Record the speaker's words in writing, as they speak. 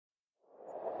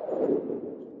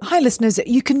Hi, listeners.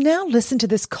 You can now listen to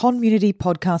this community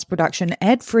podcast production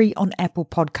ad-free on Apple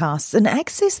Podcasts and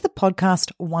access the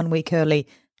podcast 1 week early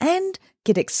and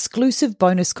get exclusive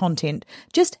bonus content.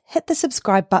 Just hit the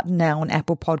subscribe button now on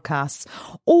Apple Podcasts.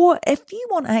 Or if you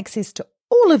want access to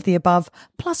all of the above,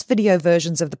 plus video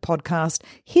versions of the podcast,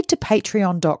 head to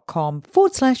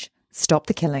patreon.com/Stop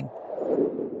the Killing.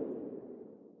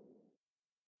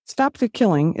 Stop the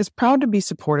Killing is proud to be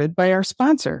supported by our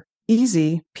sponsor,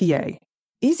 EasyPA.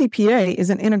 EasyPA is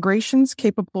an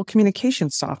integrations-capable communication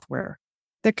software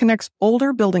that connects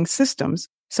older building systems,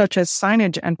 such as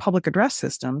signage and public address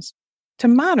systems, to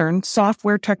modern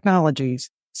software technologies,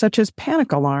 such as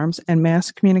panic alarms and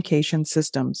mass communication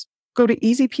systems. Go to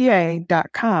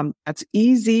easypa.com, that's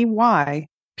EasyPA.com,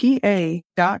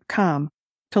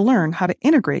 to learn how to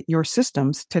integrate your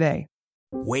systems today.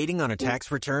 Waiting on a tax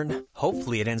return?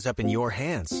 Hopefully it ends up in your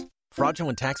hands.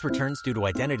 Fraudulent tax returns due to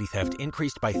identity theft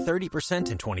increased by 30%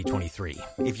 in 2023.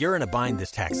 If you're in a bind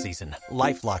this tax season,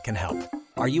 LifeLock can help.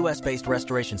 Our U.S.-based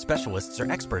restoration specialists are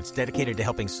experts dedicated to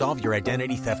helping solve your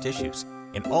identity theft issues.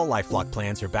 And all LifeLock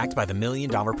plans are backed by the $1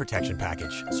 Million Protection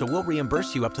Package. So we'll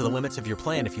reimburse you up to the limits of your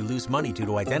plan if you lose money due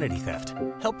to identity theft.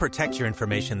 Help protect your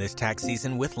information this tax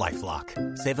season with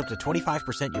LifeLock. Save up to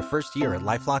 25% your first year at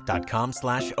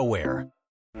LifeLock.com/aware.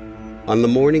 On the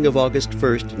morning of August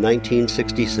 1st,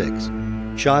 1966,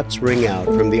 shots ring out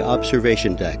from the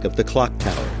observation deck of the clock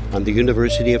tower on the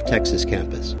University of Texas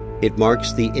campus. It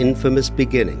marks the infamous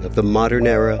beginning of the modern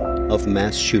era of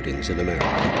mass shootings in America.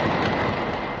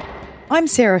 I'm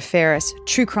Sarah Ferris,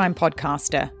 true crime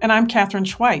podcaster. And I'm Catherine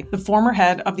Schweit, the former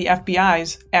head of the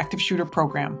FBI's active shooter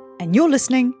program. And you're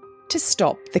listening to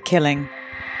Stop the Killing.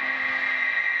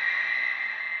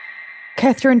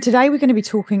 Catherine, today we're going to be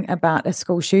talking about a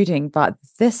school shooting, but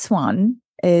this one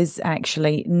is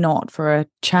actually not, for a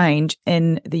change,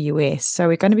 in the US. So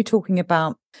we're going to be talking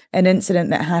about an incident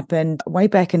that happened way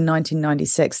back in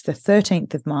 1996, the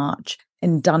 13th of March,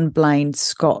 in Dunblane,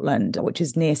 Scotland, which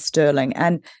is near Stirling.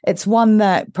 And it's one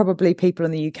that probably people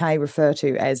in the UK refer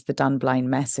to as the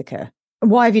Dunblane Massacre.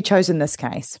 Why have you chosen this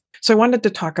case? So I wanted to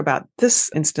talk about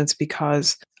this instance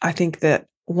because I think that,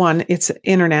 one, it's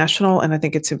international, and I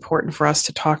think it's important for us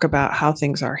to talk about how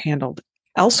things are handled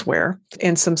elsewhere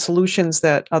and some solutions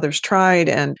that others tried,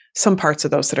 and some parts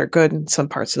of those that are good and some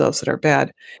parts of those that are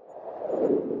bad.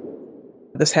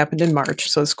 This happened in March,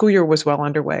 so the school year was well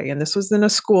underway, and this was in a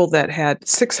school that had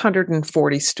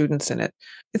 640 students in it.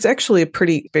 It's actually a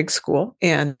pretty big school,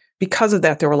 and because of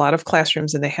that, there were a lot of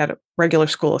classrooms, and they had regular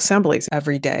school assemblies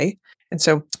every day. And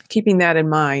so keeping that in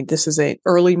mind, this is an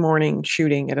early morning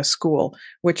shooting at a school,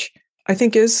 which I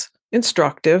think is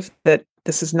instructive that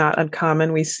this is not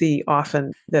uncommon. We see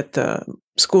often that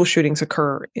school shootings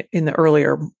occur in the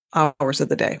earlier hours of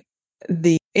the day.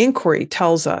 The inquiry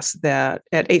tells us that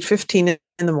at 8:15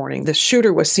 in the morning, the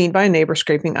shooter was seen by a neighbor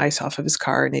scraping ice off of his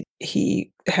car, and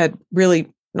he had really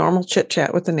normal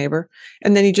chit-chat with the neighbor,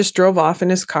 and then he just drove off in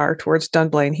his car towards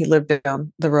Dunblane. He lived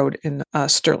down the road in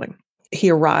Stirling. He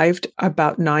arrived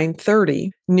about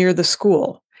 9:30 near the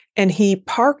school, and he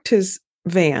parked his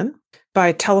van by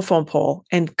a telephone pole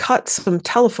and cut some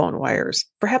telephone wires,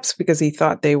 perhaps because he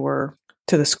thought they were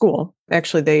to the school.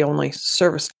 Actually, they only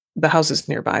serviced the houses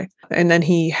nearby. And then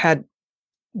he had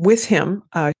with him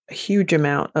a huge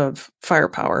amount of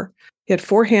firepower. He had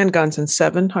 4 handguns and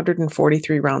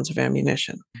 743 rounds of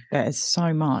ammunition. That is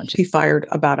so much. He fired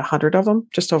about 100 of them,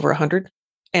 just over 100.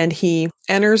 And he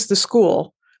enters the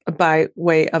school by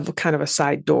way of kind of a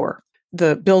side door.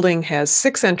 The building has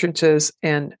 6 entrances,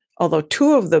 and although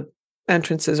 2 of the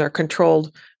entrances are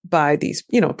controlled by these,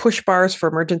 push bars for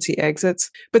emergency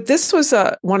exits. But this was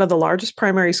one of the largest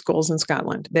primary schools in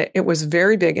Scotland. It was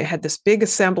very big. It had this big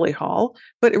assembly hall,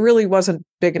 but it really wasn't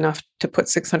big enough to put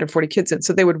 640 kids in.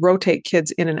 So they would rotate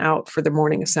kids in and out for the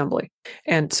morning assembly.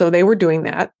 And so they were doing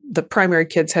that. The primary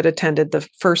kids had attended the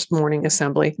first morning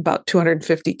assembly, about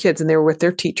 250 kids, and they were with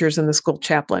their teachers and the school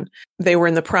chaplain. They were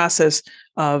in the process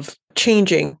of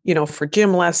changing, for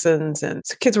gym lessons, and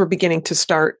so kids were beginning to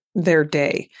start their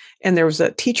day. And there was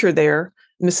a teacher there,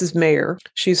 Mrs. Mayer.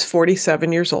 She's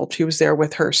 47 years old. She was there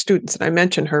with her students. And I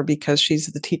mention her because she's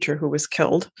the teacher who was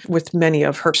killed with many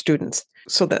of her students.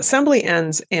 So the assembly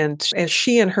ends, and as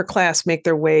she and her class make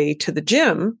their way to the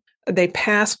gym, they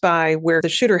pass by where the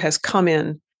shooter has come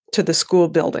in to the school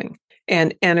building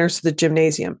and enters the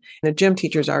gymnasium. The gym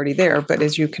teacher's already there, but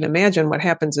as you can imagine, what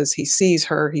happens is he sees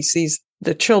her, he sees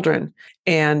the children,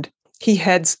 and he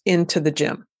heads into the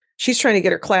gym. She's trying to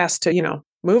get her class to,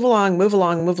 move along.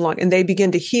 And they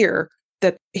begin to hear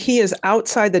that he is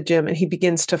outside the gym, and he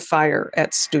begins to fire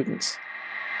at students.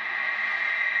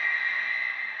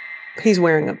 He's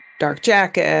wearing a dark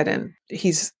jacket and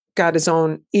he's got his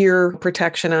own ear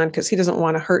protection on because he doesn't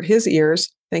want to hurt his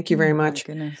ears. Thank you very much.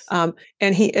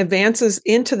 And he advances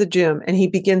into the gym and he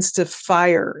begins to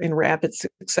fire in rapid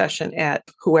succession at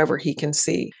whoever he can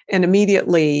see. And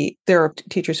immediately there are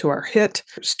teachers who are hit.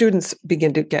 Students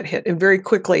begin to get hit. And very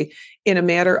quickly, in a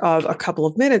matter of a couple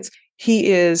of minutes,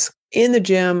 he is in the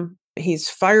gym. He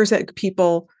fires at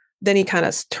people. Then he kind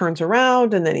of turns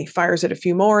around and then he fires at a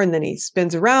few more and then he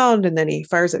spins around and then he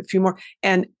fires at a few more.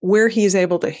 And where he's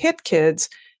able to hit kids,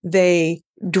 they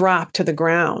drop to the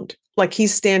ground. Like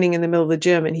he's standing in the middle of the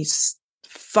gym and he's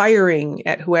firing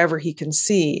at whoever he can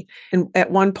see. And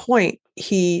at one point,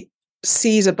 he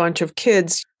sees a bunch of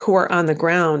kids who are on the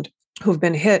ground who've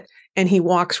been hit and he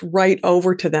walks right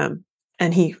over to them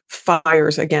and he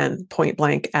fires again, point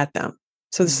blank at them.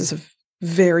 So this is a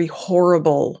very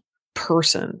horrible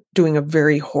person doing a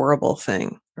very horrible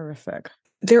thing. Horrific.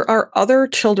 There are other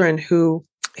children who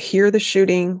hear the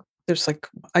shooting. There's like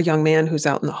a young man who's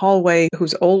out in the hallway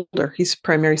who's older. He's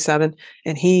primary 7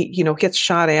 and he, gets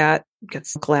shot at,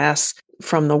 gets glass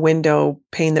from the window,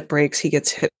 pane that breaks. He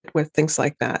gets hit with things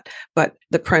like that. But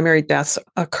the primary deaths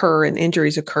occur and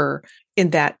injuries occur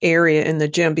in that area in the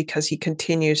gym because he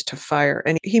continues to fire.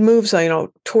 And he moves,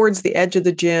 towards the edge of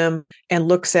the gym and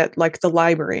looks at like the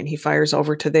library and he fires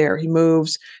over to there. He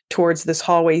moves towards this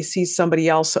hallway. He sees somebody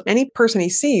else. So any person he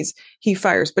sees, he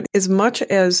fires. But as much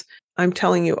as I'm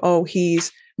telling you, he's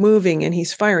moving and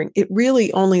he's firing, it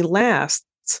really only lasts,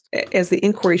 as the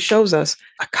inquiry shows us,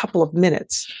 a couple of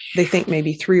minutes. They think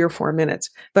maybe 3 or 4 minutes.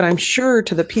 But I'm sure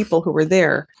to the people who were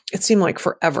there, it seemed like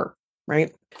forever,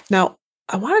 right? Now,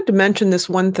 I wanted to mention this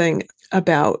one thing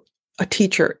about a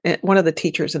teacher. One of the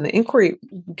teachers in the inquiry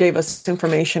gave us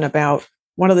information about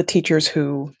one of the teachers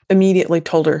who immediately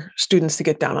told her students to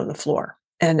get down on the floor.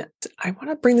 And I want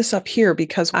to bring this up here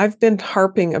because I've been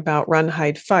harping about run,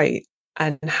 hide, fight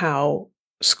and how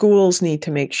schools need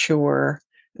to make sure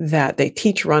that they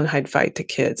teach run, hide, fight to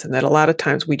kids. And that a lot of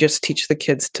times we just teach the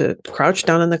kids to crouch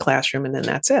down in the classroom and then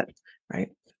that's it, right?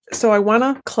 So I want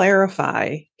to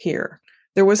clarify here.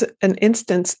 There was an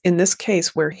instance in this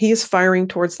case where he is firing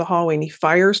towards the hallway and he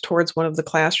fires towards one of the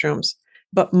classrooms.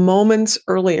 But moments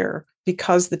earlier,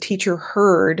 because the teacher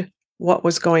heard what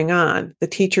was going on, the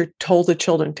teacher told the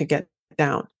children to get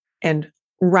down. And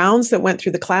rounds that went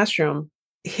through the classroom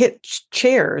hit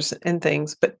chairs and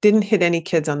things, but didn't hit any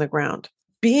kids on the ground.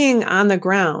 Being on the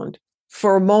ground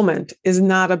for a moment is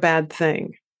not a bad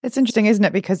thing. It's interesting, isn't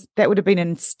it? Because that would have been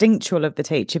instinctual of the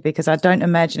teacher, because I don't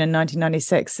imagine in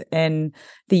 1996 in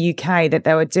the UK that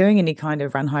they were doing any kind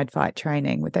of run, hide, fight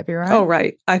training. Would that be right? Oh,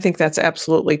 right. I think that's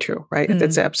absolutely true, right?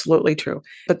 That's absolutely true.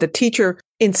 But the teacher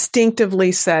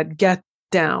instinctively said, get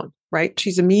down, right?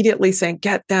 She's immediately saying,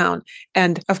 get down.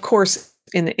 And of course,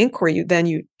 in the inquiry, then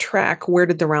you track where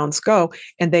did the rounds go?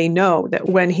 And they know that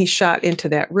when he shot into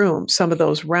that room, some of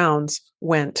those rounds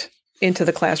went into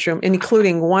the classroom,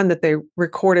 including one that they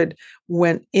recorded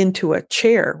went into a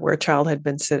chair where a child had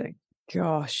been sitting.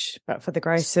 Gosh, but for the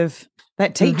grace of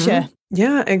that teacher. Mm-hmm.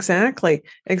 Yeah, exactly.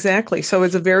 Exactly. So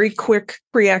it's a very quick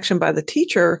reaction by the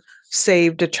teacher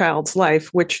saved a child's life,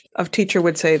 which a teacher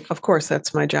would say, of course,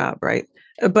 that's my job, right?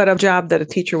 But a job that a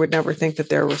teacher would never think that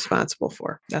they're responsible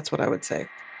for. That's what I would say.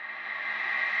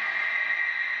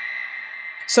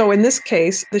 So in this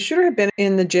case, the shooter had been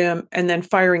in the gym and then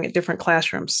firing at different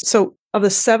classrooms. So of the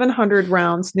 700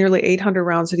 rounds, nearly 800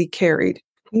 rounds that he carried,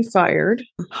 he fired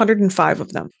 105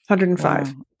 of them, 105.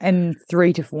 Wow. In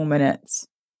 3 to 4 minutes.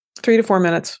 3 to 4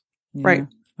 minutes. Yeah. Right.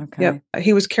 Okay. Yep.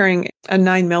 He was carrying a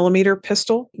 9mm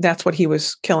pistol. That's what he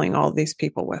was killing all these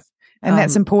people with. And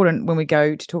that's important when we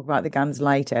go to talk about the guns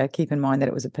later. Keep in mind that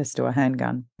it was a pistol, a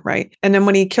handgun. Right. And then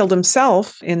when he killed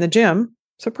himself in the gym,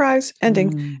 surprise,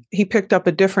 ending, he picked up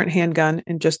a different handgun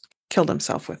and just killed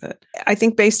himself with it. I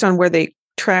think based on where they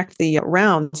tracked the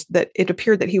rounds, that it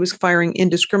appeared that he was firing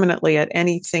indiscriminately at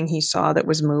anything he saw that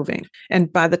was moving.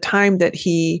 And by the time that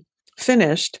he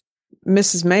finished,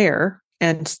 Mrs. Mayer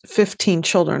and 15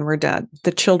 children were dead.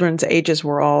 The children's ages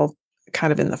were all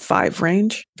kind of in the 5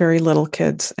 range, very little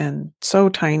kids and so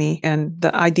tiny. And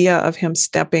the idea of him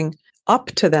stepping up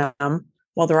to them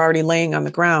while they're already laying on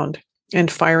the ground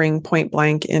and firing point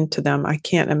blank into them, I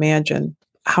can't imagine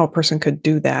how a person could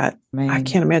do that. I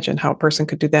can't imagine how a person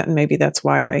could do that. And maybe that's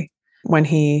why when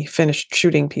he finished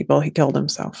shooting people, he killed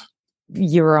himself.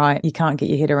 You're right. You can't get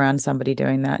your head around somebody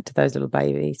doing that to those little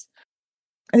babies.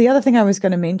 The other thing I was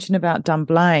going to mention about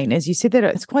Dunblane is you said that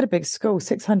it's quite a big school,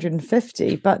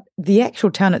 650, but the actual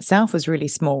town itself was really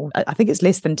small. I think it's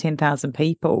less than 10,000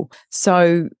 people.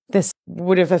 So this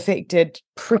would have affected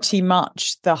pretty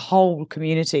much the whole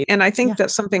community. And I think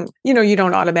that's something, you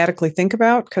don't automatically think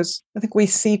about, because I think we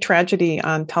see tragedy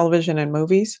on television and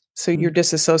movies, so you're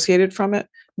disassociated from it.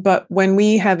 But when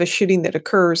we have a shooting that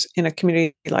occurs in a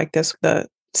community like this, the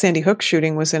Sandy Hook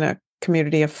shooting was in a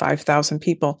community of 5,000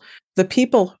 people. The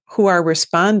people who are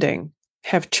responding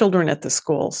have children at the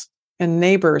schools and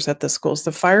neighbors at the schools.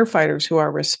 The firefighters who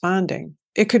are responding,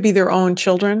 it could be their own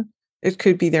children. It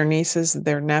could be their nieces,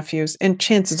 their nephews, and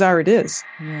chances are it is.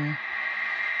 Yeah.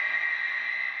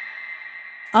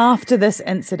 After this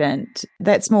incident,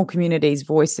 that small community's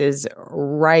voices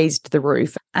raised the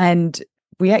roof, and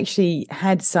we actually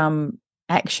had some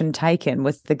action taken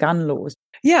with the gun laws.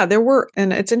 Yeah, there were.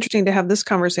 And it's interesting to have this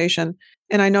conversation.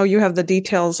 And I know you have the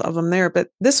details of them there, but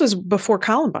this was before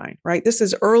Columbine, right? This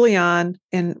is early on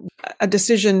in a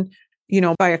decision,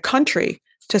 by a country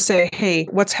to say, hey,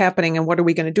 what's happening and what are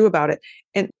we going to do about it?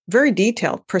 And very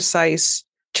detailed, precise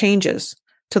changes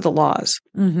to the laws.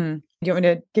 Mm-hmm. You want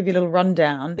me to give you a little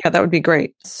rundown? Yeah, that would be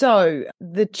great. So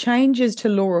the changes to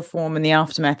law reform in the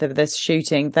aftermath of this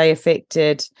shooting, they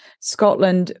affected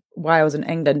Scotland, Wales and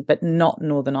England, but not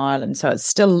Northern Ireland. So it's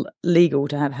still legal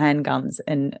to have handguns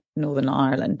in Northern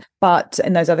Ireland. But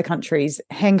in those other countries,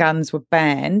 handguns were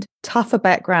banned, tougher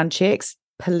background checks,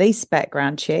 police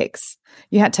background checks.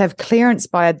 You had to have clearance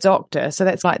by a doctor. So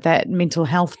that's like that mental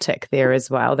health tick there as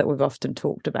well that we've often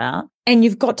talked about. And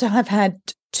you've got to have had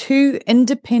 2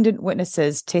 independent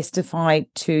witnesses testify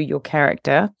to your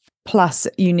character, plus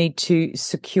you need to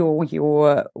secure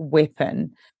your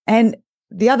weapon. And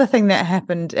the other thing that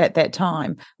happened at that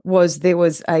time was there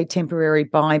was a temporary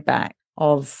buyback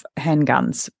of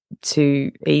handguns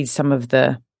to ease some of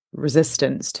the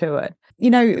resistance to it.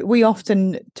 We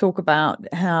often talk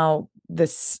about how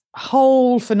this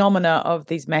whole phenomena of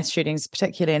these mass shootings,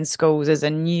 particularly in schools, is a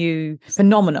new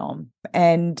phenomenon.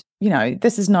 And,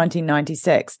 this is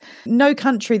 1996. No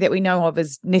country that we know of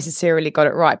has necessarily got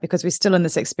it right, because we're still in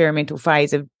this experimental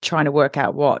phase of trying to work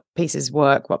out what pieces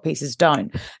work, what pieces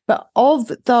don't. But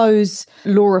of those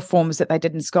law reforms that they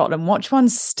did in Scotland, which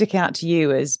ones stick out to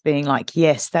you as being like,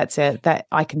 yes, that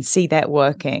I can see that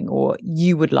working, or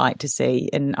you would like to see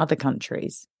in other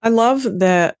countries? I love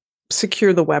that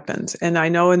secure the weapons. And I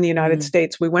know in the United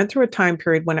States, we went through a time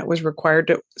period when it was required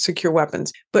to secure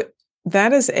weapons, but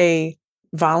that is a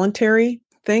voluntary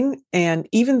thing. And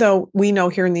even though we know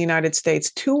here in the United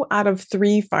States, 2 out of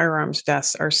 3 firearms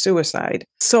deaths are suicide,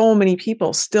 so many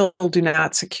people still do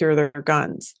not secure their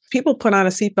guns. People put on a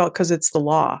seatbelt because it's the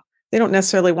law. They don't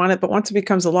necessarily want it, but once it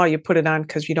becomes a law, you put it on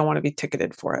because you don't want to be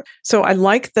ticketed for it. So I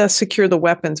like the secure the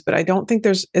weapons, but I don't think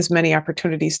there's as many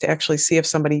opportunities to actually see if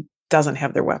somebody doesn't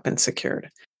have their weapons secured.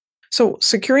 So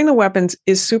securing the weapons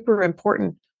is super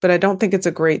important, but I don't think it's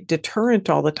a great deterrent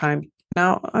all the time.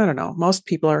 Now, I don't know. Most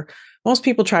people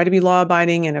try to be law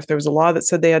abiding. And if there was a law that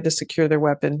said they had to secure their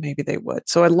weapon, maybe they would.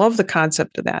 So I love the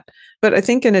concept of that. But I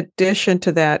think in addition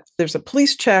to that, there's a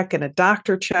police check and a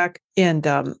doctor check and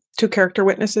 2 character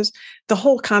witnesses. The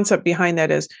whole concept behind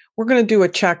that is we're going to do a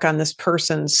check on this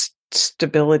person's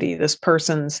stability, this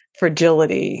person's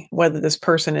fragility, whether this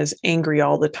person is angry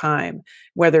all the time,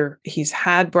 whether he's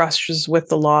had brushes with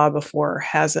the law before or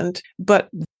hasn't. But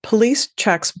police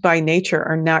checks by nature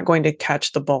are not going to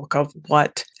catch the bulk of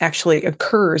what actually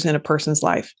occurs in a person's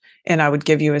life. And I would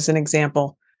give you as an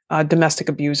example, a domestic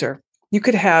abuser. You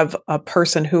could have a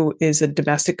person who is a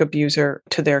domestic abuser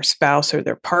to their spouse or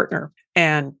their partner,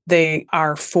 and they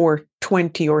are for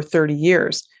 20 or 30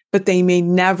 years, but they may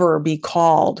never be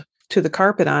called to the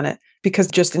carpet on it, because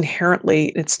just inherently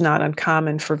it's not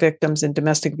uncommon for victims in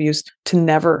domestic abuse to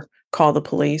never call the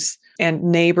police, and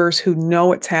neighbors who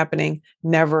know it's happening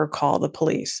never call the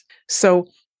police. So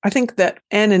I think that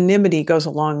anonymity goes a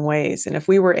long ways. And if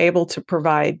we were able to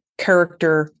provide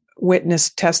character witness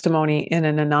testimony in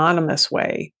an anonymous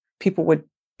way, people would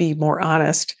be more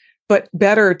honest, but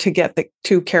better to get the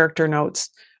 2 character notes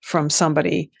from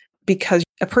somebody, because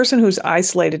a person who's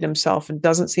isolated himself and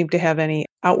doesn't seem to have any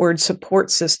outward support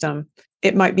system,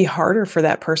 it might be harder for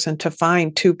that person to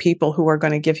find 2 people who are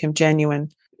going to give him genuine,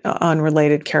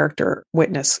 unrelated character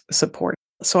witness support.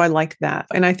 So I like that.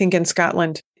 And I think in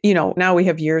Scotland, now we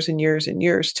have years and years and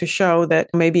years to show that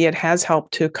maybe it has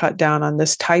helped to cut down on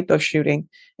this type of shooting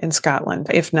in Scotland,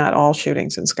 if not all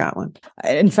shootings in Scotland.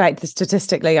 In fact,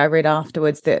 statistically, I read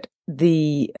afterwards that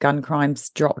the gun crimes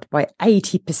dropped by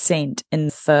 80% in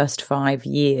the first 5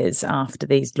 years after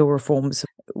these law reforms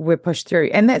were pushed through.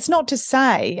 And that's not to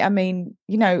say, I mean,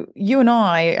 you know, you and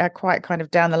I are quite kind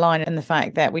of down the line in the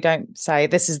fact that we don't say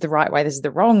this is the right way, this is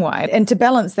the wrong way. And to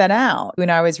balance that out, when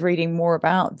I was reading more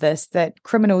about this, that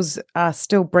criminals are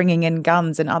still bringing in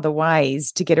guns in other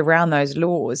ways to get around those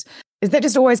laws. Is that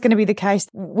just always going to be the case?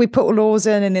 We put laws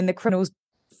in and then the criminals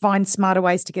find smarter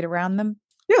ways to get around them?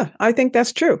 Yeah, I think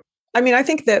that's true. I mean, I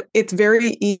think that it's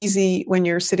very easy when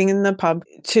you're sitting in the pub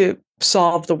to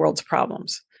solve the world's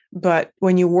problems. But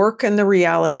when you work in the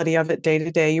reality of it day to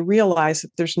day, you realize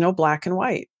that there's no black and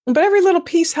white. But every little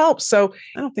piece helps. So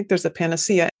I don't think there's a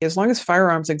panacea. As long as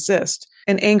firearms exist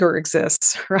and anger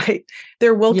exists, right,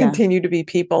 there will continue to be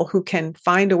people who can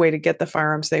find a way to get the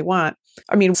firearms they want.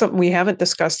 I mean, something we haven't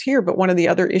discussed here, but one of the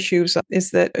other issues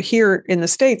is that here in the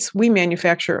States, we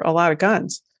manufacture a lot of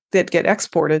guns that get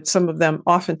exported, some of them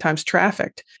oftentimes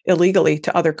trafficked illegally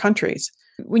to other countries.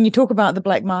 When you talk about the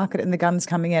black market and the guns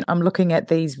coming in, I'm looking at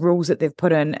these rules that they've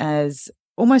put in as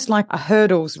almost like a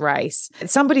hurdles race.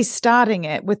 Somebody's starting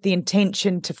it with the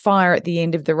intention to fire at the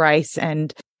end of the race,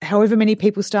 and however many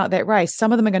people start that race,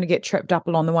 some of them are going to get tripped up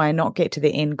along the way and not get to the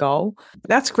end goal.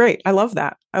 That's great. I love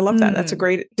that. That's a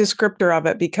great descriptor of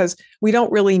it, because we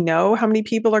don't really know how many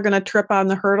people are going to trip on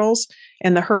the hurdles.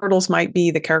 And the hurdles might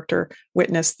be the character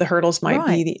witness. The hurdles might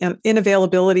be the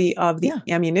unavailability of the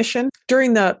ammunition.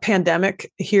 During the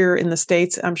pandemic here in the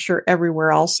States, I'm sure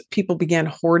everywhere else, people began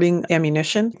hoarding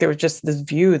ammunition. There was just this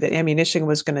view that ammunition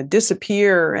was going to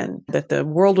disappear and that the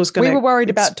world was going to We were worried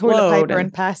about toilet paper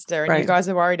and pasta, and you guys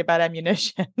are worried about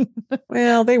ammunition.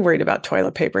 Well, they worried about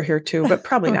toilet paper here too, but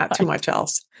probably not too much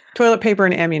else. Toilet paper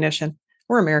and ammunition.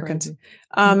 We're Americans.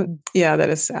 Yeah, that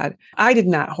is sad. I did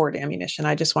not hoard ammunition.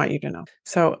 I just want you to know.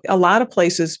 So a lot of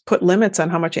places put limits on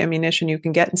how much ammunition you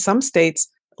can get. In some states,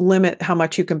 limit how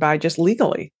much you can buy just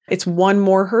legally. It's one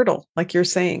more hurdle, like you're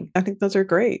saying. I think those are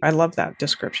great. I love that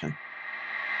description.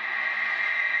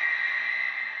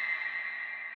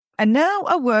 And now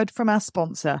a word from our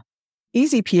sponsor.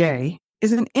 EasyPA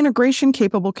is an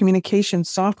integration-capable communication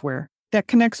software that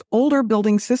connects older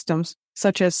building systems,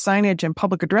 such as signage and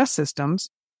public address systems,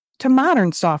 to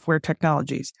modern software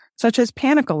technologies, such as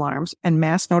panic alarms and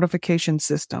mass notification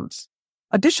systems.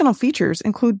 Additional features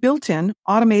include built-in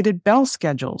automated bell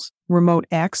schedules, remote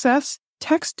access,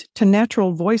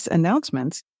 text-to-natural voice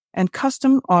announcements, and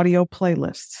custom audio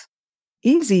playlists.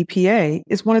 EasyPA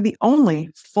is one of the only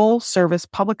full-service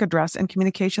public address and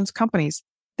communications companies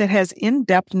that has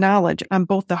in-depth knowledge on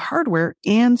both the hardware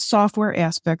and software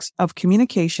aspects of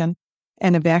communication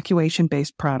and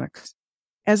evacuation-based products.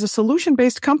 As a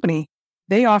solution-based company,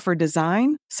 they offer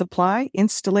design, supply,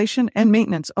 installation, and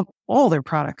maintenance of all their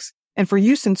products. And for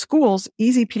use in schools,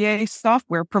 EasyPA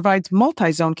software provides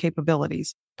multi-zone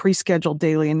capabilities, pre-scheduled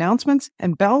daily announcements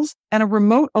and bells, and a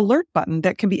remote alert button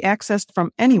that can be accessed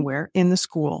from anywhere in the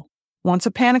school. Once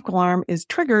a panic alarm is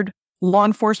triggered, law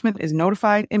enforcement is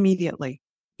notified immediately.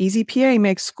 EasyPA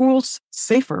makes schools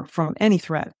safer from any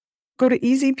threat. Go to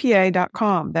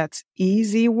easypa.com, that's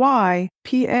easypa.com,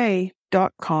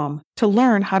 to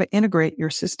learn how to integrate your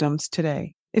systems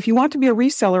today. If you want to be a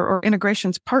reseller or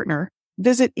integrations partner,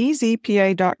 visit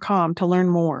easypa.com to learn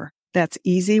more. That's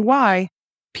easypa.com.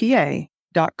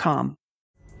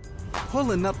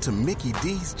 Pulling up to Mickey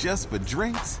D's just for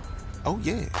drinks? Oh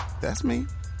yeah, that's me.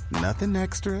 Nothing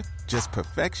extra, just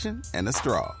perfection and a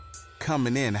straw.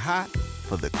 Coming in hot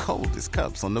for the coldest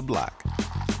cups on the block.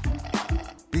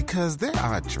 Because there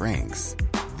are drinks.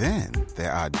 Then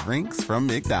there are drinks from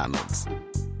McDonald's.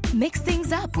 Mix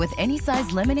things up with any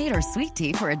size lemonade or sweet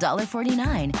tea for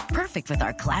 $1.49. Perfect with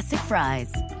our classic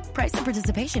fries. Price and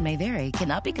participation may vary.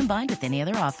 Cannot be combined with any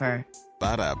other offer.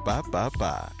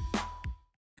 Ba-da-ba-ba-ba.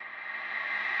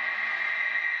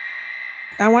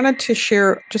 I wanted to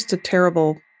share just a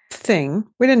terrible thing.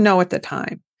 We didn't know at the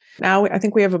time. Now I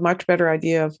think we have a much better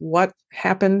idea of what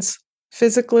happens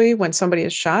physically when somebody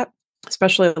is shot,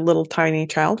 especially a little tiny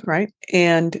child, right?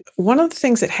 And one of the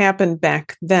things that happened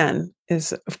back then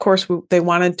is, of course, they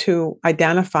wanted to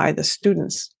identify the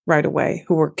students right away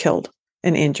who were killed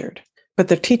and injured. But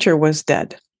the teacher was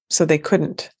dead, so they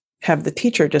couldn't have the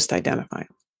teacher just identify him.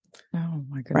 Oh,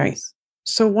 my goodness. Right.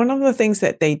 So one of the things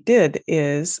that they did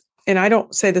is, and I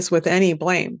don't say this with any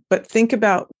blame, but think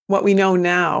about what we know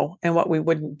now and what we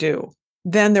wouldn't do.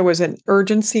 Then there was an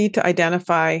urgency to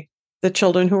identify the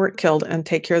children who were killed and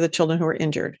take care of the children who were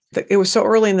injured. It was so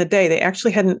early in the day, they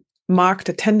actually hadn't mocked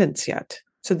attendance yet.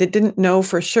 So they didn't know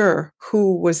for sure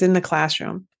who was in the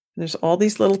classroom. There's all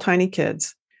these little tiny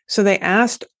kids. So they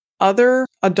asked other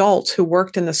adults who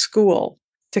worked in the school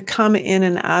to come in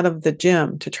and out of the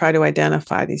gym to try to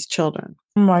identify these children.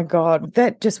 Oh my God,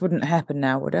 that just wouldn't happen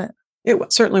now, would it?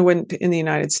 It certainly wouldn't in the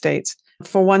United States.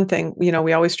 For one thing, we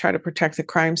always try to protect the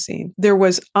crime scene. There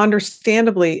was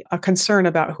understandably a concern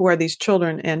about who are these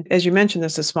children. And as you mentioned,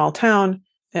 this is a small town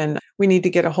and we need to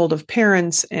get a hold of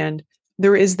parents. And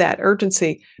there is that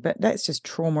urgency. But that's just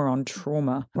trauma on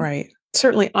trauma. Right.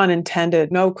 Certainly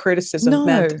unintended, no criticism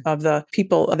meant of the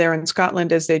people there in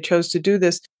Scotland as they chose to do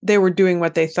this. They were doing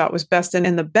what they thought was best.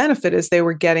 And the benefit is they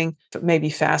were getting maybe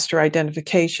faster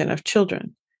identification of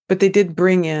children. But they did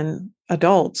bring in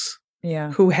adults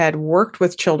who had worked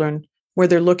with children where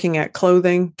they're looking at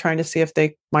clothing, trying to see if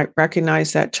they might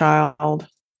recognize that child.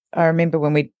 I remember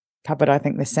when we covered, I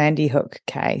think, the Sandy Hook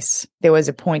case, there was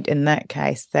a point in that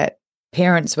case that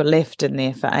parents were left in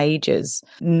there for ages,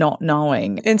 not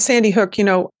knowing. In Sandy Hook,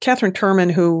 Catherine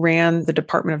Turman, who ran the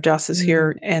Department of Justice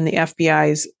here and the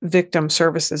FBI's Victim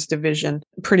Services Division,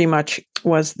 pretty much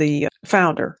was the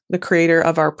founder, the creator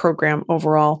of our program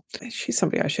overall. She's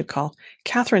somebody I should call.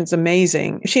 Catherine's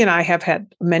amazing. She and I have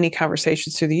had many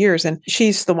conversations through the years, and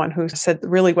she's the one who said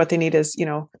really what they need is,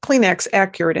 Kleenex,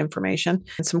 accurate information,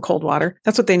 and some cold water.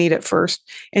 That's what they need at first.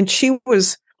 And she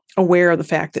was aware of the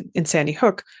fact that in Sandy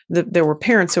Hook, there were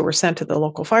parents who were sent to the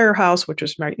local firehouse, which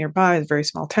was right nearby, a very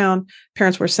small town.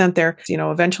 Parents were sent there.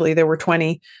 Eventually there were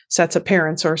 20 sets of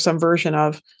parents or some version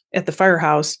of at the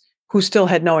firehouse who still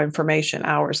had no information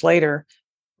hours later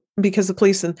because the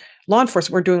police and law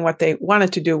enforcement were doing what they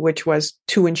wanted to do, which was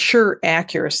to ensure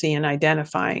accuracy in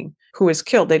identifying who was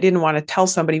killed. They didn't want to tell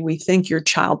somebody, we think your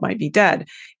child might be dead.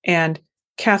 And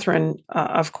Catherine,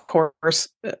 of course,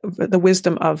 the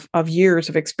wisdom of years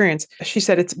of experience, she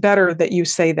said, it's better that you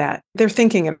say that. They're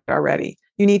thinking it already.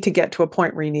 You need to get to a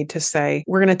point where you need to say,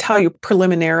 we're going to tell you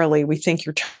preliminarily, we think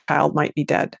your child might be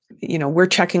dead. We're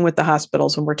checking with the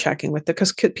hospitals and we're checking with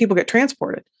because people get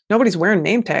transported. Nobody's wearing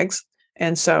name tags.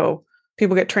 And so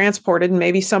people get transported and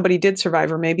maybe somebody did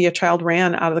survive or maybe a child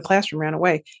ran out of the classroom, ran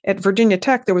away. At Virginia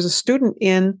Tech, there was a student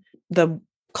in the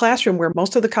classroom where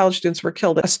most of the college students were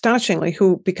killed, astonishingly,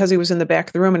 who, because he was in the back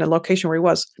of the room in a location where he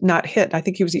was not hit. I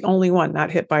think he was the only one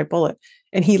not hit by a bullet.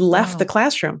 And he left the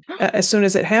classroom as soon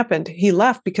as it happened. He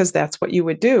left because that's what you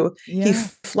would do. Yeah. He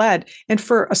fled. And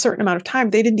for a certain amount of time,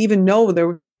 they didn't even know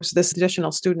there was this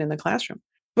additional student in the classroom.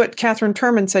 But Catherine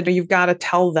Turman said, you've got to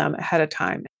tell them ahead of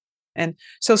time. And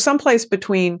so someplace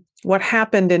between what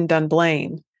happened in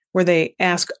Dunblane, where they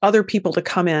ask other people to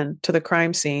come in to the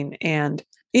crime scene and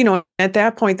at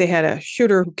that point, they had a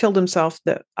shooter who killed himself.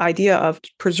 The idea of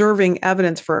preserving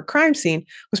evidence for a crime scene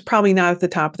was probably not at the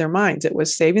top of their minds. It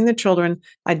was saving the children,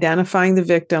 identifying the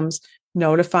victims,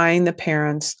 notifying the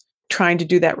parents, trying to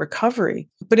do that recovery.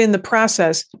 But in the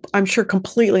process, I'm sure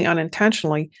completely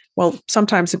unintentionally,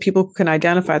 sometimes the people who can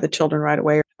identify the children right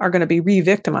away are going to be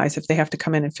re-victimized if they have to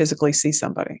come in and physically see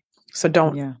somebody. So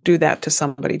don't do that to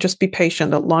somebody. Just be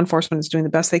patient. The law enforcement is doing the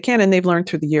best they can, and they've learned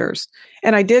through the years.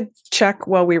 And I did check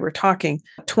while we were talking.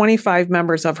 25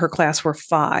 members of her class were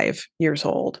 5 years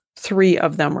old. 3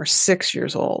 of them were 6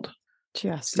 years old.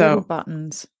 Just little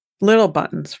buttons. Little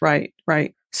buttons, right.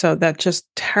 So that's just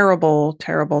terrible,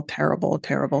 terrible, terrible,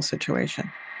 terrible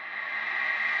situation.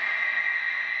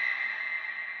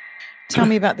 Tell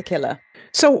me about the killer.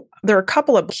 So there are a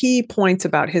couple of key points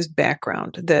about his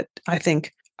background that I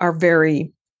think are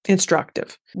very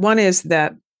instructive. One is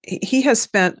that he has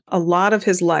spent a lot of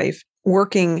his life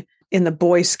working in the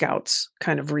Boy Scouts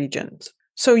kind of regions.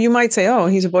 So you might say, oh,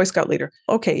 he's a Boy Scout leader.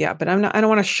 Okay, yeah, but I don't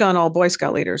want to shun all Boy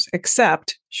Scout leaders,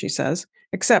 except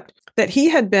that he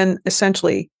had been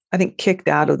essentially, I think, kicked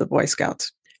out of the Boy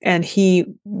Scouts. And he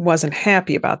wasn't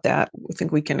happy about that. I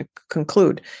think we can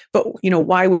conclude. But,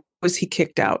 why was he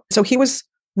kicked out? So he was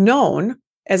known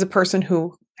as a person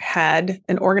who had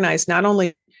and organized not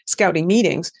only scouting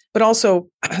meetings, but also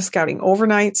scouting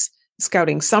overnights,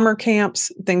 scouting summer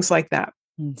camps, things like that.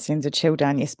 Sends a chill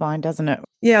down your spine, doesn't it?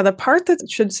 Yeah, the part that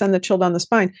should send the chill down the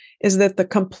spine is that the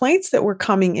complaints that were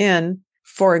coming in,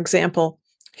 for example,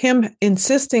 him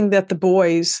insisting that the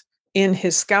boys in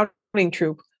his scouting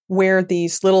troop wear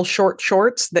these little short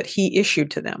shorts that he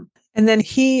issued to them. And then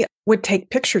he would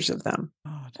take pictures of them,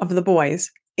 of the boys,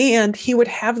 and he would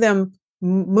have them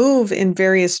move in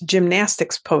various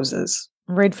gymnastics poses.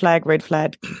 Red flag, red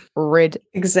flag, red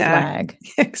flag.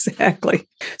 Exactly.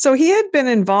 So he had been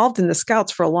involved in the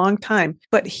Scouts for a long time,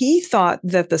 but he thought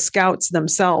that the Scouts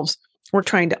themselves were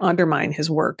trying to undermine his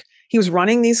work. He was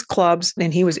running these clubs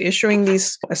and he was issuing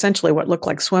these essentially what looked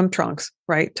like swim trunks,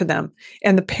 right, to them.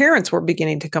 And the parents were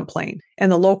beginning to complain and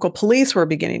the local police were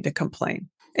beginning to complain.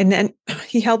 And then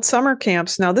he held summer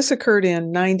camps. Now, this occurred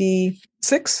in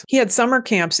 96. He had summer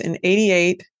camps in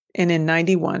 88, and in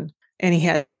 91. And he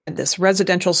had this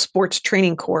residential sports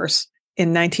training course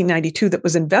in 1992 that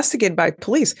was investigated by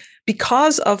police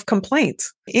because of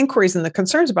complaints. Inquiries and the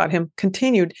concerns about him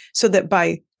continued, so that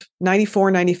by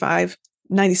 94, 95,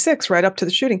 96, right up to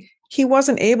the shooting, he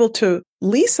wasn't able to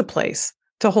lease a place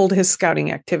to hold his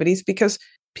scouting activities because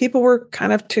people were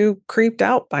kind of too creeped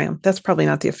out by him. That's probably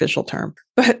not the official term,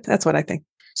 but that's what I think.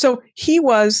 So he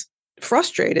was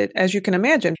frustrated, as you can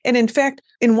imagine. And in fact,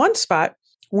 in one spot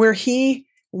where he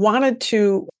wanted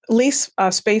to lease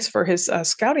a space for his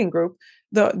scouting group,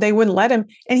 they wouldn't let him.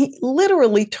 And he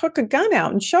literally took a gun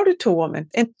out and showed it to a woman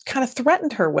and kind of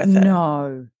threatened her with it.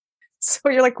 No. So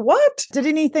you're like, what? Did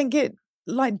anything get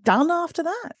done after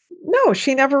that? No,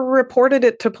 she never reported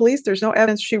it to police. There's no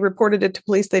evidence she reported it to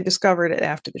police. They discovered it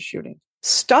after the shooting.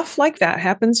 Stuff like that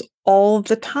happens all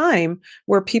the time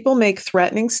where people make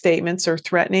threatening statements or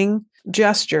threatening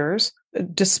gestures,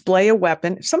 display a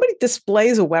weapon. If somebody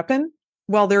displays a weapon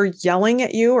while they're yelling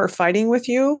at you or fighting with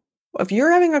you, if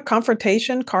you're having a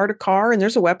confrontation car to car and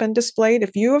there's a weapon displayed,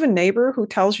 if you have a neighbor who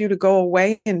tells you to go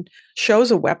away and shows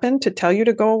a weapon to tell you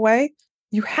to go away,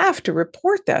 you have to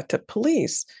report that to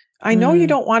police. I know you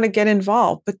don't want to get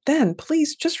involved, but then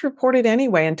please just report it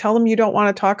anyway and tell them you don't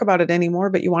want to talk about it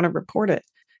anymore, but you want to report it.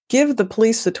 Give the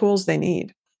police the tools they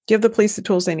need. Give the police the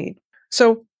tools they need.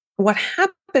 So what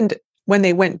happened when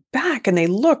they went back and they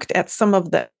looked at some of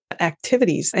the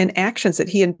activities and actions that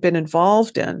he had been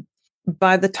involved in,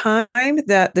 by the time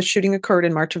that the shooting occurred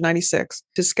in March of 96,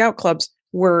 his scout clubs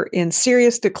were in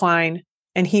serious decline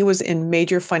and he was in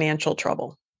major financial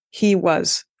trouble. He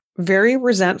was very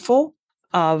resentful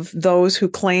of those who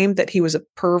claimed that he was a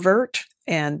pervert,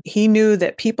 and he knew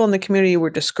that people in the community were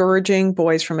discouraging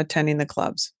boys from attending the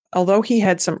clubs. Although he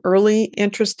had some early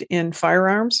interest in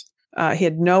firearms, he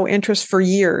had no interest for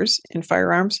years in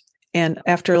firearms. And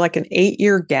after like an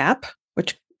 8-year gap,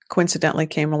 which coincidentally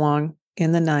came along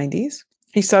in the 90s,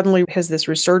 he suddenly has this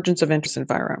resurgence of interest in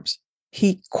firearms.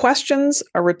 He questions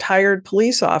a retired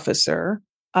police officer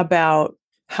about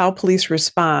how police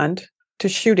respond to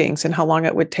shootings and how long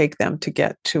it would take them to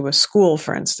get to a school,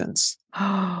 for instance.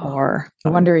 Or I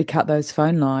wonder he cut those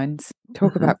phone lines.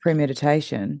 Talk about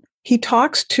premeditation. He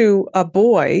talks to a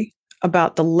boy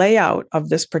about the layout of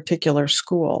this particular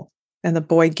school, and the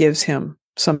boy gives him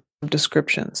some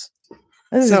descriptions.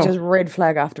 This is just red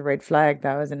flag after red flag,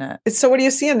 though, isn't it? So what do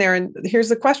you see in there? And here's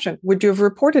the question. Would you have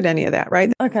reported any of that,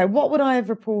 right? Okay, what would I have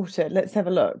reported? Let's have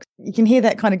a look. You can hear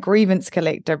that kind of grievance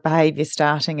collector behaviour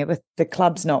starting with the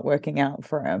clubs not working out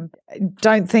for him.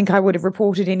 Don't think I would have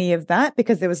reported any of that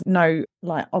because there was no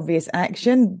obvious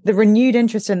action. The renewed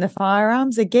interest in the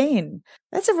firearms, again,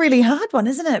 that's a really hard one,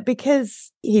 isn't it?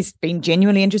 Because he's been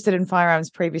genuinely interested in firearms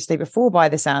previously before, by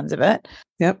the sounds of it.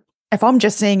 Yep. If I'm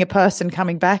just seeing a person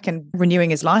coming back and renewing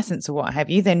his license or what have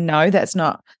you, then no, that's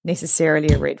not necessarily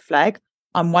a red flag.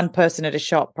 I'm one person at a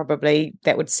shop probably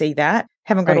that would see that.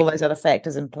 Haven't got all those other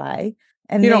factors in play.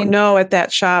 And you don't know at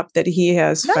that shop that he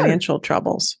has financial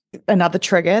troubles. Another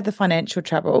trigger, the financial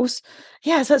troubles.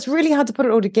 Yeah, so it's really hard to put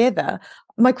it all together.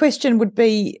 My question would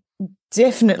be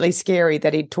definitely scary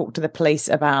that he'd talk to the police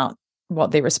about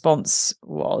what their response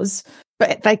was.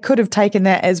 But they could have taken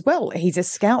that as well. He's a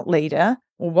scout leader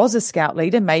or was a scout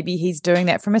leader. Maybe he's doing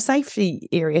that from a safety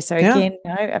area. So again,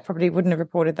 no, I probably wouldn't have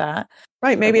reported that.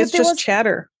 Right. Maybe it's just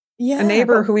chatter. Yeah. A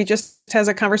neighbor who he just has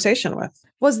a conversation with.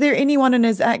 Was there anyone in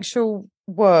his actual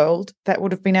world that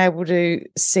would have been able to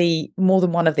see more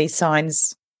than one of these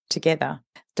signs together?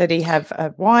 Did he have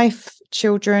a wife,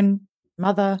 children,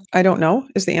 mother? I don't know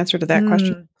is the answer to that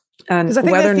question. Because I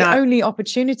think that's the only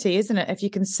opportunity, isn't it? If you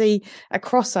can see a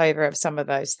crossover of some of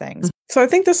those things. So I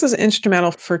think this is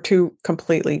instrumental for two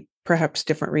completely, perhaps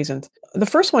different reasons. The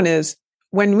first one is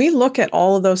when we look at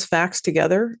all of those facts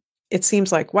together, it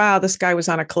seems like, wow, this guy was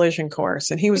on a collision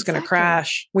course and he was going to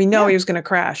crash. We know he was going to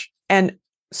crash. And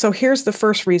so here's the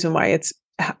first reason why it's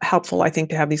helpful, I think,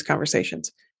 to have these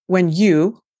conversations. When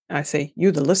I say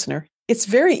you, the listener, it's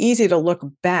very easy to look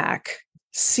back,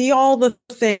 see all the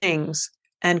things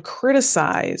and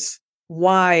criticize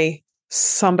why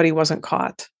somebody wasn't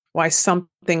caught, why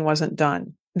something wasn't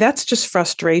done. That's just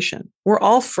frustration. We're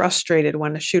all frustrated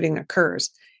when a shooting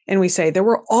occurs. And we say, there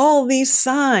were all these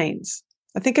signs.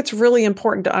 I think it's really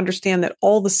important to understand that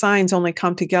all the signs only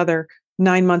come together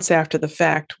 9 months after the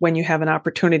fact when you have an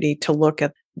opportunity to look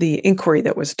at the inquiry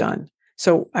that was done.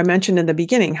 So I mentioned in the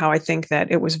beginning how I think that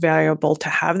it was valuable to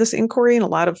have this inquiry. And a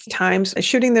lot of times, a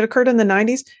shooting that occurred in the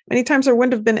 90s, many times there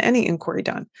wouldn't have been any inquiry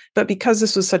done. But because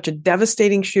this was such a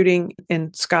devastating shooting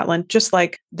in Scotland, just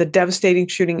like the devastating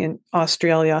shooting in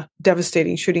Australia,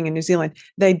 devastating shooting in New Zealand,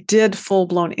 they did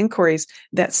full-blown inquiries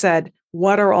that said,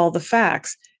 what are all the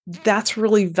facts? that's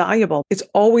really valuable. It's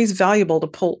always valuable to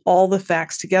pull all the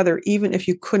facts together, even if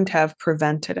you couldn't have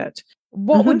prevented it.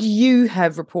 What would you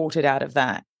have reported out of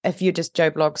that if you're just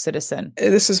Joe Blogg citizen?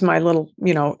 This is my little,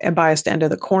 biased end of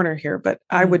the corner here, but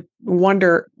I would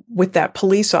wonder with that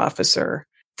police officer,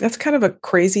 that's kind of a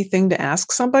crazy thing to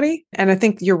ask somebody. And I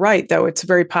think you're right, though. It's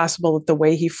very possible that the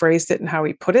way he phrased it and how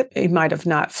he put it, he might have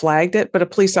not flagged it. But a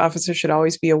police officer should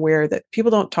always be aware that people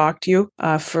don't talk to you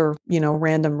for,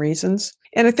 random reasons.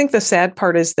 And I think the sad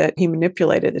part is that he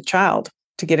manipulated a child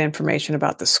to get information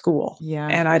about the school. Yeah.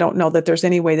 And I don't know that there's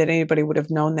any way that anybody would have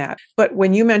known that. But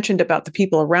when you mentioned about the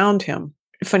people around him,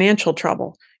 financial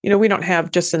trouble, we don't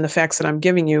have, just in the facts that I'm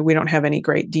giving you, we don't have any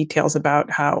great details about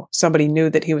how somebody knew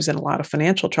that he was in a lot of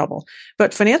financial trouble.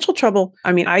 But financial trouble,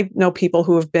 I know people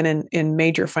who have been in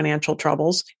major financial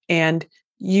troubles, and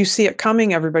you see it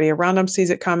coming. Everybody around them sees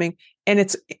it coming. And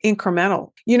it's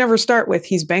incremental. You never start with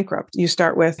he's bankrupt. You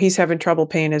start with he's having trouble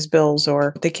paying his bills,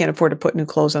 or they can't afford to put new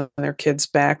clothes on their kids'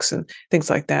 backs and things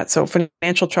like that. So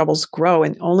financial troubles grow,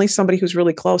 and only somebody who's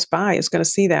really close by is going to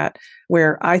see that,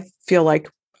 where I feel like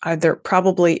there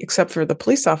probably, except for the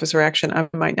police officer action, I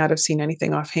might not have seen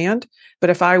anything offhand. But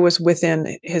if I was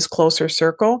within his closer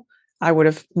circle, I would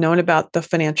have known about the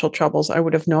financial troubles. I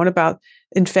would have known about,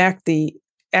 in fact, the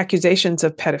accusations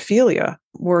of pedophilia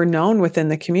were known within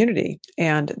the community.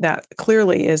 And that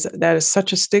clearly is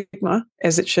such a stigma,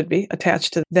 as it should be,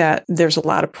 attached to that. There's a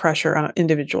lot of pressure on an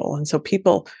individual. And so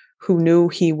people who knew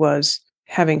he was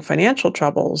having financial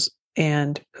troubles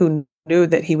and who knew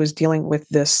that he was dealing with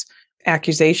this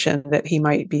accusation that he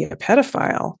might be a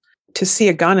pedophile, to see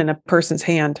a gun in a person's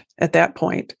hand at that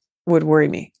point would worry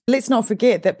me. Let's not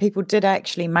forget that people did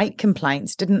actually make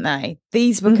complaints, didn't they?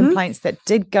 These were complaints that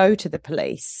did go to the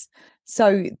police.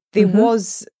 So there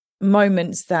was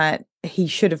moments that he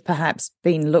should have perhaps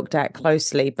been looked at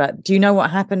closely. But do you know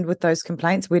what happened with those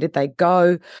complaints? Where did they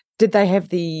go? Did they have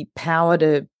the power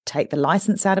to take the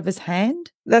license out of his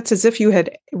hand? That's as if you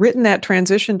had written that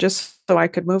transition just so I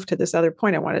could move to this other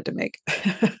point I wanted to make.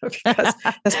 Because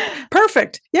that's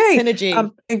perfect. Yay.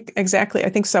 Synergy. Exactly. I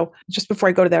think so. Just before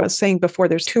I go to that, I was saying before,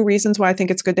 there's two reasons why I think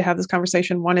it's good to have this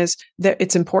conversation. One is that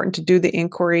it's important to do the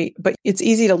inquiry, but it's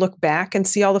easy to look back and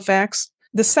see all the facts.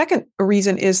 The second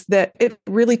reason is that it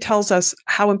really tells us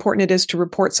how important it is to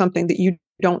report something that you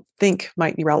don't think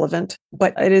might be relevant,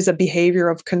 but it is a behavior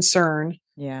of concern.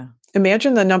 Yeah.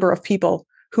 Imagine the number of people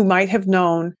who might have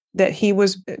known that he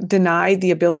was denied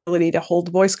the ability to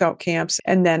hold Boy Scout camps,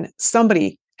 and then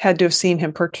somebody had to have seen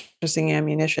him purchasing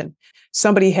ammunition.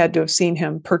 Somebody had to have seen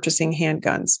him purchasing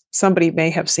handguns. Somebody may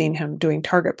have seen him doing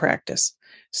target practice.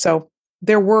 So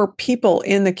there were people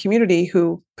in the community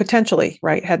who potentially,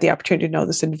 had the opportunity to know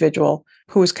this individual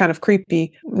who was kind of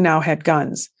creepy, now had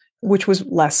guns, which was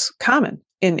less common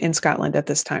in Scotland at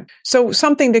this time. So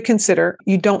something to consider.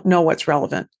 You don't know what's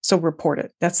relevant, so report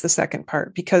it. That's the second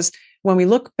part, because when we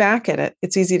look back at it,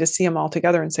 it's easy to see them all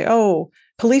together and say, oh,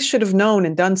 police should have known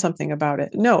and done something about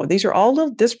it. No, these are all little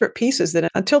disparate pieces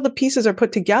that until the pieces are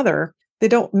put together, they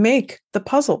don't make the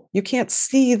puzzle. You can't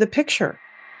see the picture.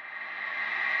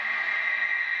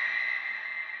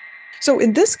 So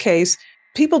in this case,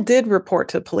 people did report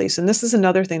to the police. And this is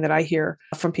another thing that I hear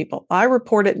from people. I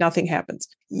report it, nothing happens.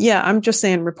 Yeah, I'm just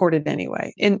saying report it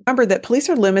anyway. And remember that police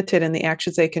are limited in the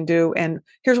actions they can do. And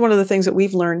here's one of the things that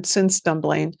we've learned since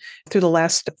Dunblane through the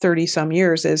last 30 some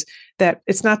years is that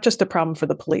it's not just a problem for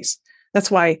the police.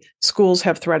 That's why schools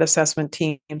have threat assessment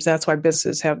teams. That's why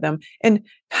businesses have them. And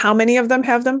how many of them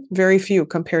have them? Very few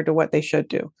compared to what they should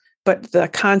do. But the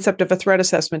concept of a threat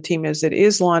assessment team is it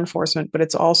is law enforcement, but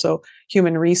it's also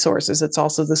human resources. It's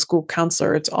also the school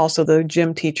counselor. It's also the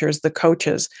gym teachers, the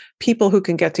coaches, people who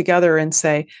can get together and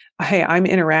say, hey, I'm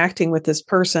interacting with this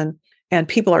person and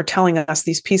people are telling us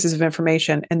these pieces of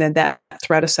information. And then that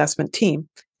threat assessment team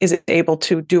is able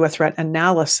to do a threat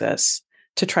analysis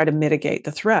to try to mitigate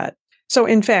the threat. So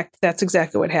in fact, that's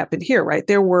exactly what happened here, right?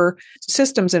 There were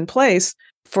systems in place,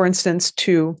 for instance,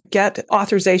 to get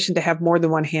authorization to have more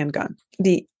than one handgun.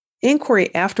 The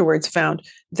inquiry afterwards found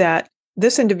that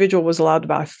this individual was allowed to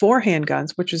buy 4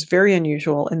 handguns, which was very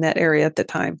unusual in that area at the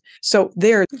time. So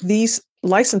these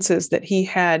licenses that he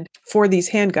had for these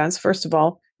handguns, first of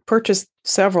all, purchased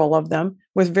several of them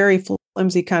with very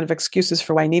flimsy kind of excuses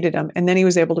for why he needed them. And then he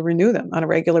was able to renew them on a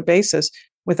regular basis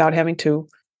without having to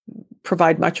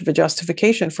provide much of a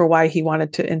justification for why he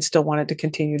wanted to and still wanted to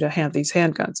continue to have these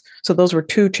handguns. So those were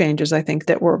 2 changes, I think,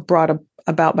 that were brought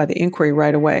about by the inquiry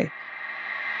right away.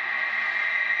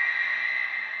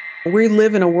 We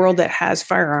live in a world that has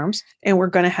firearms, and we're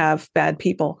going to have bad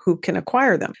people who can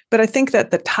acquire them. But I think that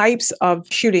the types of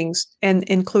shootings, and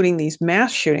including these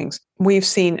mass shootings, we've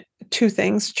seen two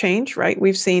things change, right?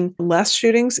 We've seen less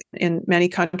shootings in many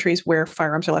countries where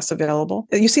firearms are less available.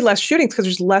 You see less shootings because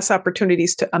there's less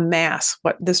opportunities to amass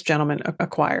what this gentleman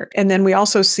acquired. And then we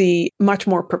also see much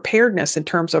more preparedness in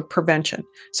terms of prevention.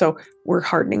 So we're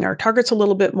hardening our targets a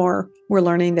little bit more. We're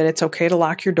learning that it's okay to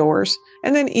lock your doors.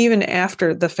 And then even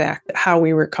after the fact, how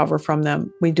we recover from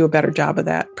them, we do a better job of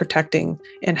that, protecting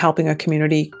and helping a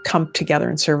community come together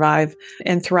and survive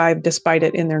and thrive despite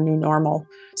it in their new normal.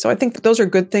 So I think those are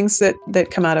good things that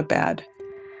come out of bad.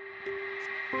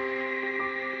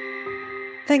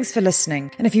 Thanks for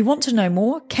listening. And if you want to know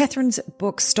more, Catherine's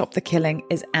book, Stop the Killing,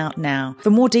 is out now. For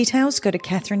more details, go to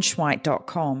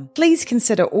catherineschweit.com. Please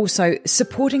consider also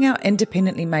supporting our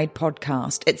independently made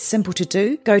podcast. It's simple to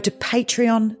do. Go to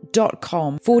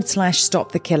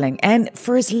patreon.com/Stop the Killing. And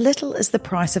for as little as the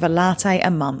price of a latte a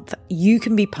month, you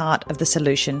can be part of the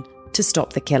solution to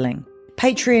stop the killing.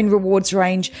 Patreon rewards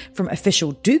range from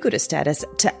official do-gooder status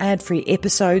to ad-free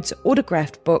episodes,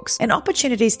 autographed books, and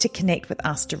opportunities to connect with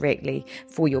us directly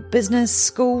for your business,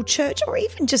 school, church, or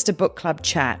even just a book club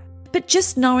chat. But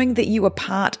just knowing that you are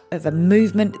part of a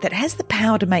movement that has the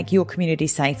power to make your community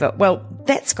safer, well,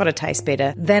 that's got to taste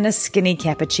better than a skinny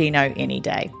cappuccino any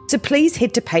day. So please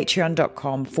head to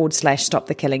patreon.com/Stop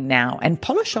the Killing now and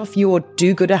polish off your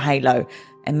do-gooder halo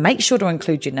and make sure to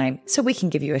include your name so we can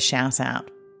give you a shout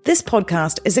out. This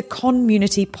podcast is a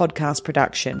Community podcast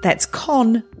production. That's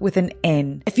Con with an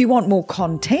N. If you want more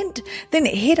content, then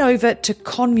head over to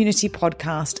Community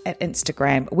Podcast at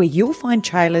Instagram, where you'll find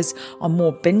trailers on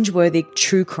more binge-worthy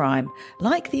true crime,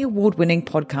 like the award-winning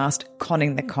podcast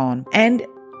Conning the Con. And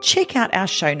check out our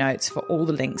show notes for all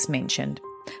the links mentioned.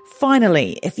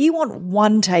 Finally, if you want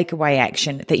one takeaway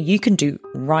action that you can do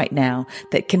right now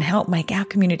that can help make our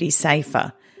community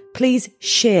safer, please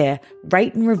share,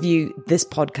 rate and review this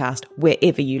podcast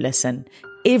wherever you listen.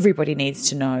 Everybody needs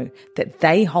to know that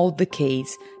they hold the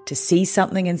keys to see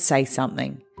something and say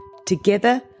something.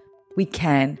 Together, we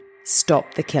can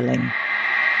stop the killing.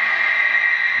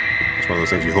 It's one of those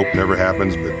things you hope never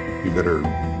happens, but you better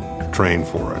train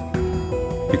for it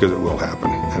because it will happen.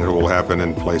 And it will happen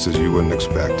in places you wouldn't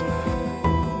expect.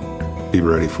 Be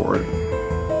ready for it.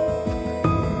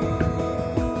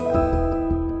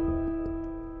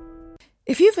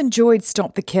 If you've enjoyed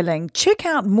Stop the Killing, check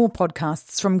out more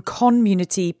podcasts from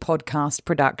Community Podcast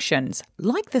Productions,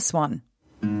 like this one.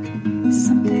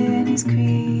 Something is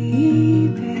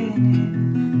creeping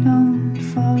in, don't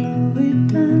follow it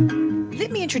down.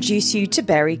 Let me introduce you to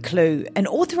Barry Clew, an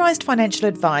authorised financial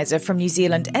advisor from New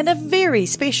Zealand and a very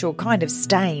special kind of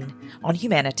stain on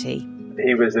humanity.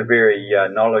 He was a very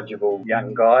knowledgeable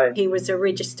young guy. He was a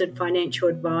registered financial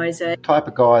advisor. Type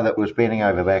of guy that was bending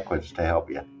over backwards to help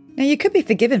you. Now, you could be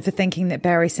forgiven for thinking that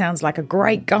Barry sounds like a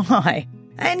great guy,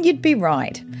 and you'd be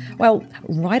right. Well,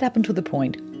 right up until the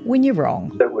point when you're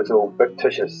wrong. It was all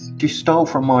fictitious. You stole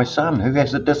from my son who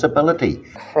has a disability.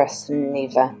 Chris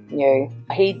never knew.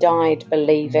 He died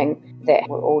believing that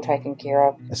we're all taken care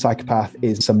of. A psychopath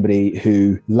is somebody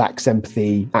who lacks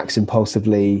empathy, acts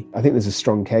impulsively. I think there's a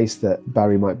strong case that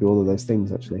Barry might be all of those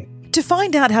things, actually. To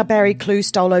find out how Barry Clew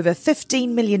stole over $15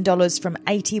 million from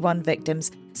 81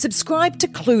 victims, subscribe to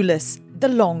Clueless, the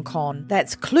long con.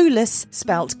 That's Clueless,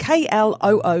 spelt Klooghless.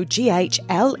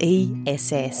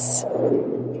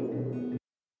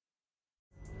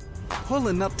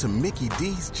 Pulling up to Mickey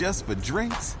D's just for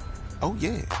drinks? Oh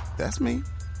yeah, that's me.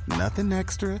 Nothing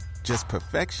extra, just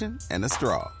perfection and a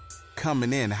straw.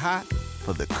 Coming in hot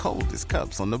for the coldest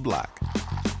cups on the block.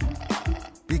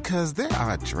 Because there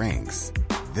are drinks.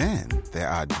 Then there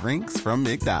are drinks from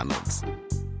McDonald's.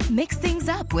 Mix things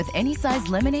up with any size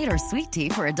lemonade or sweet tea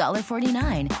for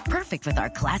 $1.49. Perfect with our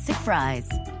classic fries.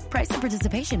 Price and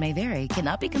participation may vary.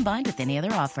 Cannot be combined with any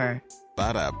other offer.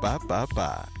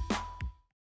 Ba-da-ba-ba-ba.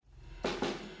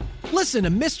 Listen to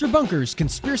Mr. Bunker's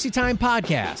Conspiracy Time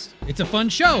podcast. It's a fun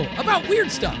show about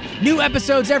weird stuff. New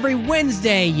episodes every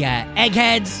Wednesday, ya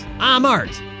eggheads. I'm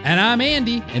Art. And I'm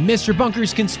Andy. And Mr.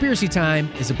 Bunker's Conspiracy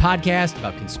Time is a podcast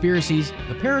about conspiracies,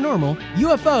 the paranormal,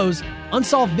 UFOs,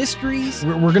 unsolved mysteries.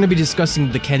 We're going to be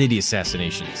discussing the Kennedy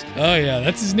assassinations. Oh, yeah,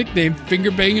 that's his nickname,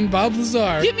 Finger-Banging Bob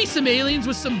Lazar. Give me some aliens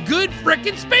with some good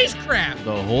frickin' spacecraft.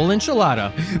 The whole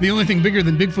enchilada. The only thing bigger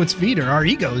than Bigfoot's feet are our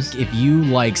egos. If you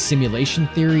like simulation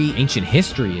theory, ancient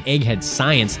history, egghead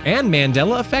science, and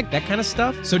Mandela effect, that kind of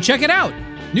stuff, so check it out.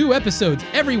 New episodes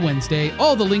every Wednesday.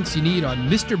 All the links you need on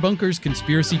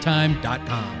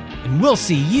MrBunkersConspiracyTime.com. And we'll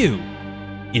see you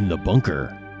in the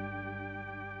bunker.